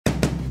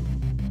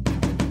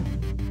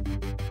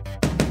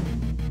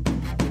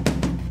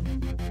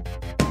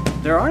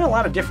there aren't a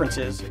lot of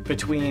differences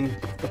between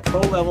the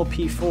pro level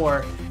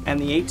P4 and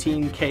the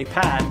 18K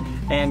pad,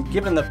 and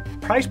given the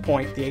price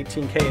point the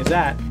 18K is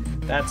at,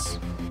 that's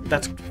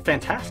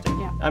fantastic.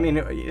 Yeah. I mean,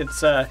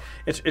 it's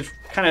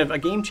kind of a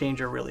game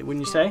changer, really,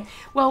 wouldn't you say?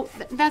 Well,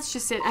 that's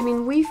just it. I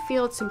mean, we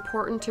feel it's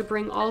important to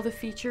bring all the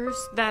features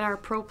that our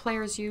pro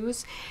players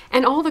use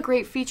and all the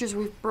great features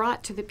we've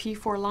brought to the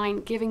P4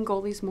 line, giving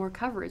goalies more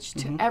coverage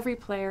to every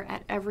player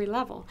at every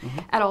level,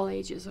 at all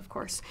ages, of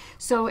course.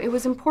 So it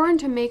was important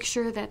to make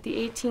sure that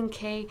the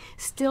 18K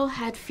still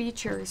had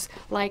features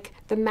like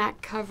the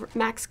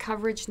max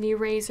coverage knee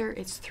raiser,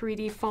 it's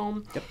 3D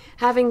foam,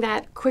 having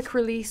that quick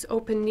release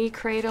open knee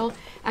cradle.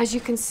 As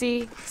you can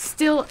see,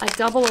 still a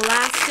double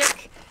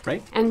elastic,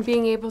 right, and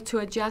being able to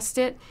adjust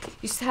it.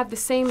 You have the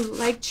same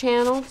leg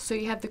channel, so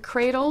you have the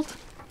cradled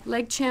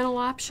leg channel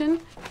option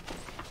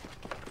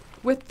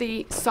with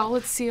the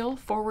solid seal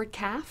forward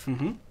calf,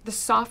 the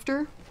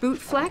softer boot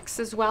flex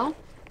as well,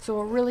 so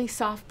a really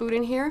soft boot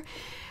in here.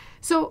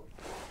 So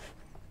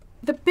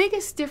the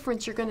biggest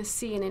difference you're going to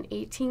see in an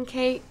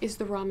 18K is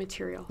the raw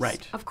materials.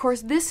 Right. Of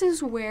course, this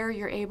is where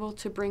you're able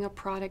to bring a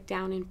product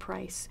down in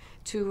price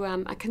to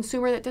a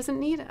consumer that doesn't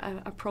need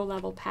a pro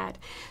level pad.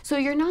 So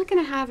you're not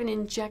going to have an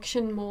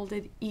injection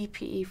molded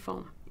EPE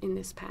foam in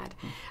this pad.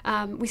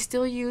 We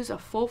still use a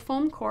full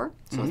foam core,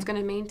 so it's going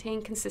to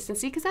maintain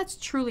consistency, because that's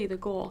truly the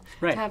goal,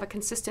 to have a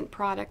consistent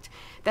product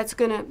that's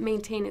going to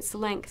maintain its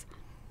length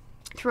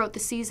throughout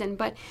the season.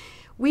 But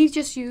we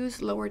just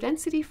use lower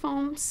density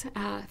foams,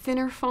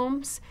 thinner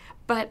foams,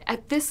 but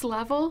at this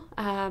level,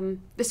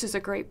 this is a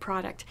great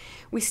product.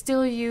 We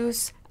still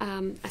use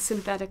a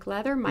synthetic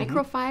leather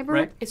microfiber.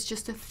 Right. It's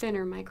just a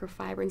thinner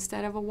microfiber.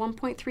 Instead of a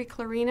 1.3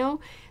 Clarino,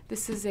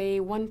 this is a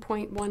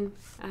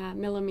 1.1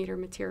 millimeter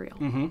material.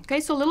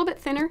 Okay, so a little bit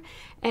thinner.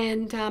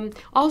 And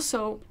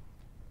also,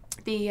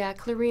 the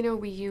Clarino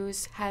we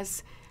use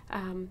has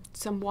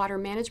some water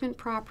management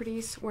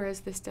properties,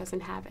 whereas this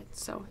doesn't have it.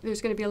 So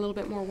there's going to be a little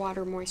bit more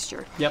water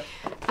moisture. Yep.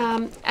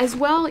 As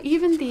well,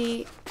 even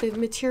the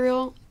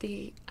material,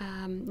 the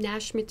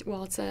Nash,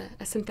 well, it's a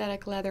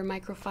synthetic leather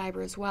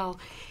microfiber as well.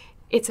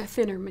 It's a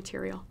thinner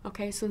material.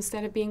 Okay, so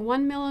instead of being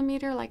 1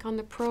 millimeter like on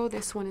the Pro,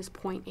 this one is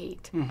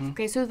 0.8.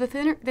 Okay, so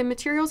the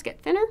materials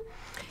get thinner.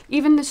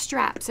 Even the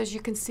straps, as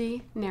you can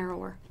see,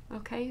 narrower.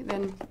 Okay,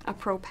 than a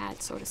pro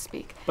pad, so to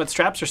speak. But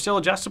straps are still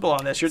adjustable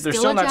on this. They're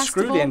still not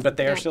screwed in, but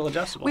they are still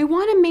adjustable. We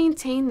want to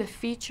maintain the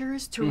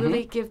features to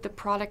really give the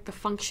product the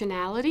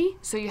functionality.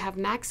 So you have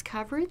max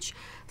coverage,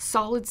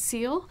 solid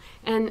seal,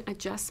 and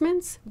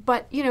adjustments.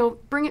 But, you know,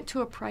 bring it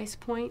to a price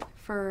point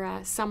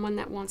for someone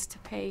that wants to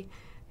pay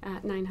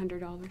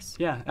 $900.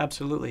 Yeah,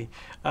 absolutely.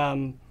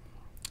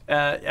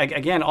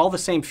 Again, all the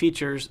same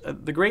features.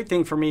 The great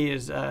thing for me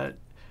is,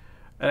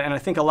 and I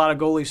think a lot of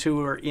goalies who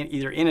are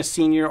either in a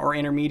senior or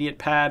intermediate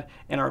pad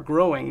and are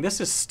growing,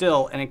 this is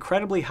still an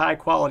incredibly high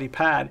quality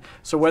pad.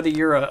 So whether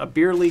you're a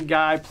beer league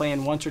guy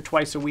playing once or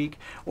twice a week,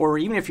 or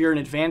even if you're an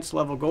advanced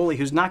level goalie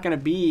who's not going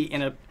to be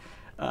in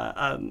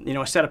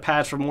a set of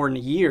pads for more than a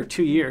year,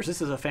 2 years,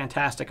 this is a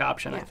fantastic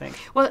option, I think.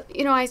 Well,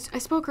 you know, I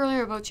spoke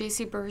earlier about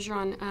JC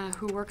Bergeron,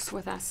 who works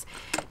with us,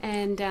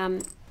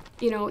 and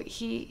you know,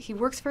 he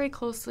works very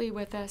closely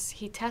with us.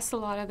 He tests a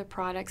lot of the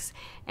products,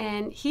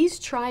 and he's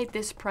tried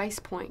this price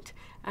point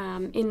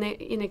in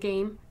a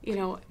game, you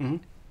know,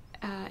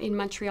 in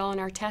Montreal in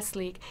our test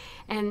league,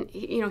 and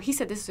you know, he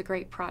said this is a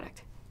great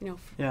product, you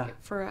know,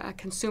 for a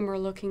consumer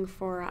looking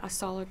for a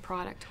solid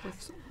product.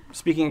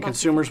 Speaking of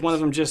consumers, one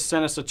of them just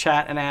sent us a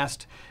chat and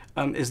asked,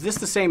 is this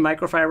the same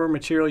microfiber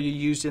material you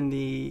used in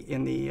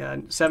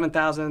the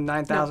 7,000,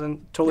 9,000? No,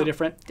 totally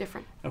different?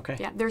 Different. Okay.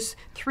 Yeah, there's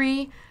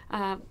 3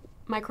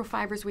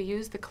 microfibers we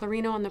use, the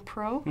Clarino and the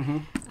Pro.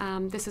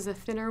 This is a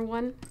thinner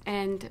one,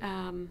 and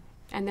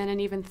then an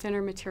even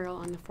thinner material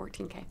on the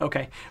 14K.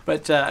 Okay,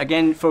 but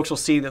again, folks will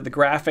see that the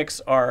graphics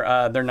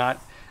are, they're not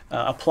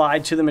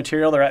applied to the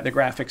material. The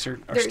graphics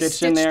are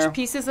stitched in there.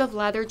 Pieces of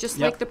leather, just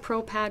like the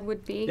Pro pad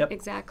would be,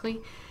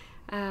 exactly,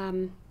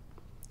 to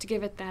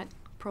give it that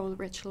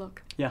pro-rich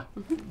look. Yeah,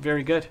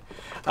 very good.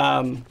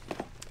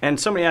 And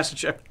somebody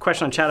asked a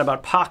question on chat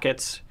about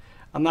pockets.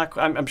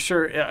 I'm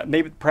sure,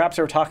 perhaps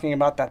they were talking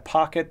about that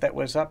pocket that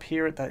was up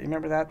here. You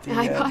remember that?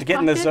 The Get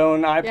in the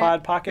Zone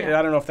iPod pocket?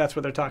 I don't know if that's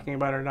what they're talking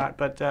about or not,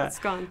 but it's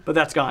gone. But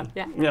that's gone.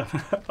 Yeah.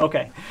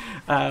 Okay.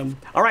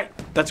 All right.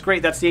 That's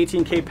great. That's the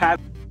 18K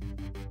pad.